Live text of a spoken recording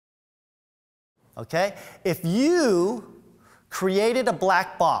okay? If you created a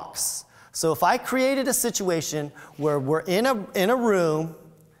black box, so if I created a situation where we're in a room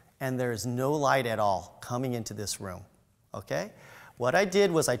and there's no light at all coming into this room, okay? What I did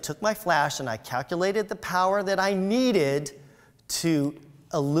was I took my flash and I calculated the power that I needed to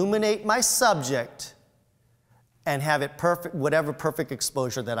illuminate my subject and have it perfect, whatever perfect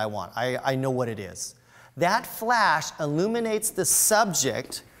exposure that I want. I know what it is. That flash illuminates the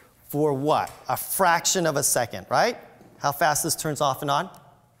subject for what? A fraction of a second, right? How fast this turns off and on?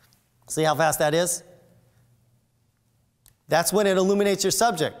 See how fast that is? That's when it illuminates your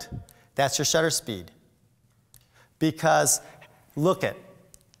subject. That's your shutter speed. Because, look it,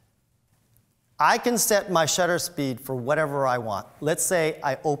 I can set my shutter speed for whatever I want. Let's say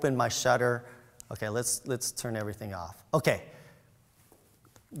I open my shutter. Okay, let's turn everything off. Okay,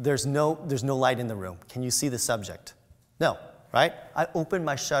 there's no light in the room. Can you see the subject? No, right? I open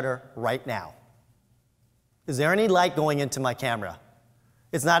my shutter right now. Is there any light going into my camera?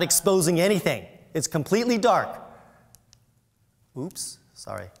 It's not exposing anything. It's completely dark. Oops,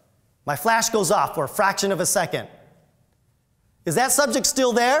 sorry. My flash goes off for a fraction of a second. Is that subject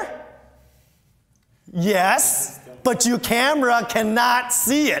still there? Yes, but your camera cannot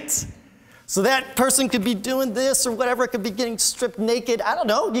see it. So that person could be doing this or whatever, it could be getting stripped naked. I don't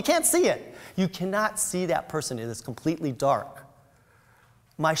know, you can't see it. You cannot see that person, it is completely dark.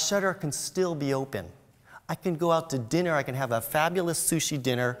 My shutter can still be open. I can go out to dinner, I can have a fabulous sushi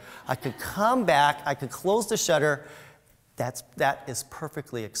dinner, I could come back, I could close the shutter. That is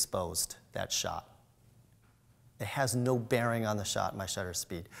perfectly exposed, that shot. It has no bearing on the shot, my shutter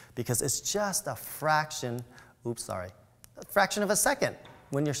speed, because it's just a fraction, oops, sorry, a fraction of a second.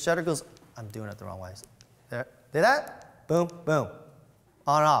 When your shutter goes, I'm doing it the wrong way. There, did that? Boom, boom,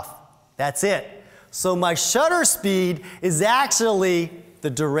 on and off. That's it. So my shutter speed is actually the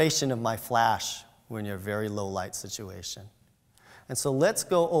duration of my flash when you're in a very low light situation. And so let's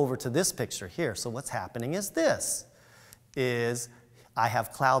go over to this picture here. So what's happening is this, is I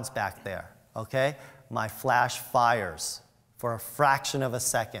have clouds back there, okay? My flash fires for a fraction of a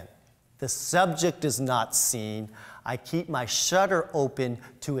second. The subject is not seen. I keep my shutter open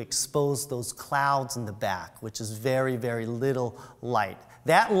to expose those clouds in the back, which is very, very little light.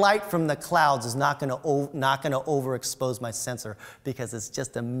 That light from the clouds is not going to overexpose my sensor because it's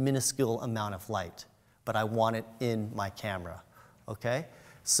just a minuscule amount of light, but I want it in my camera, okay?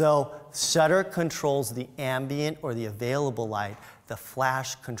 So shutter controls the ambient or the available light. The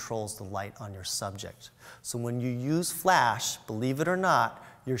flash controls the light on your subject. So when you use flash, believe it or not,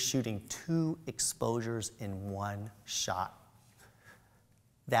 you're shooting 2 exposures in one shot.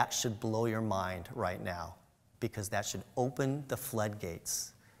 That should blow your mind right now because that should open the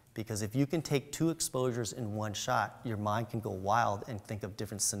floodgates. Because if you can take 2 exposures in one shot, your mind can go wild and think of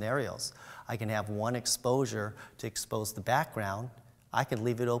different scenarios. I can have 1 exposure to expose the background. I could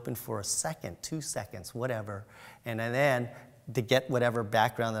leave it open for a second, 2 seconds, whatever, and then to get whatever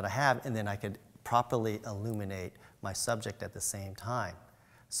background that I have, and then I could properly illuminate my subject at the same time.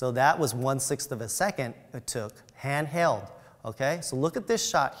 So that was 1/6 of a second it took, handheld, okay? So look at this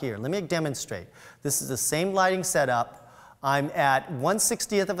shot here. Let me demonstrate. This is the same lighting setup. I'm at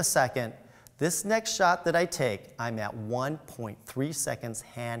 1/60th of a second. This next shot that I take, I'm at 1.3 seconds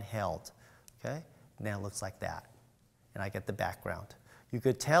handheld, okay? Now it looks like that, and I get the background. You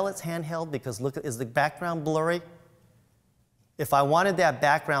could tell it's handheld because look, is the background blurry? If I wanted that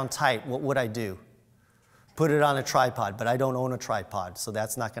background tight, what would I do? Put it on a tripod, but I don't own a tripod, so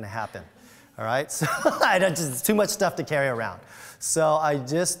that's not going to happen. All right, so it's too much stuff to carry around. So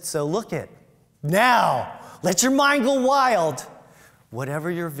look at, now, let your mind go wild. Whatever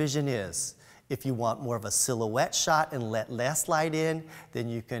your vision is, if you want more of a silhouette shot and let less light in, then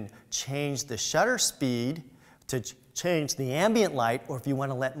you can change the shutter speed to change the ambient light, or if you want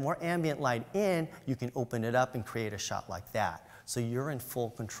to let more ambient light in, you can open it up and create a shot like that. So you're in full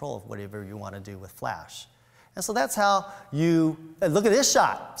control of whatever you want to do with flash. And so that's how you, look at this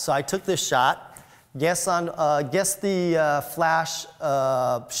shot. So I took this shot, guess the flash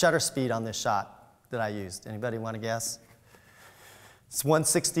shutter speed on this shot that I used. Anybody want to guess? It's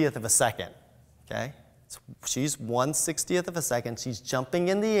 1/60th of a second, okay? She's 1/60th of a second, she's jumping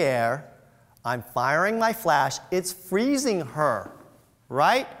in the air, I'm firing my flash, it's freezing her,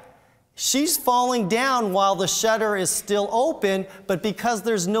 right? She's falling down while the shutter is still open, but because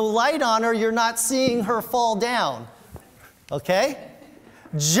there's no light on her, you're not seeing her fall down, okay?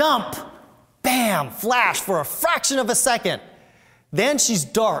 Jump, bam, flash for a fraction of a second. Then she's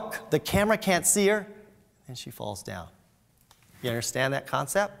dark, the camera can't see her, and she falls down. You understand that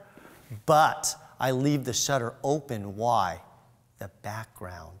concept? But I leave the shutter open, why? The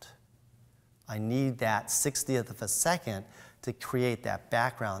background. I need that 60th of a second to create that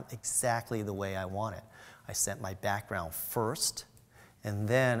background exactly the way I want it. I set my background first, and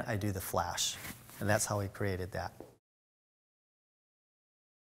then I do the flash. And that's how we created that.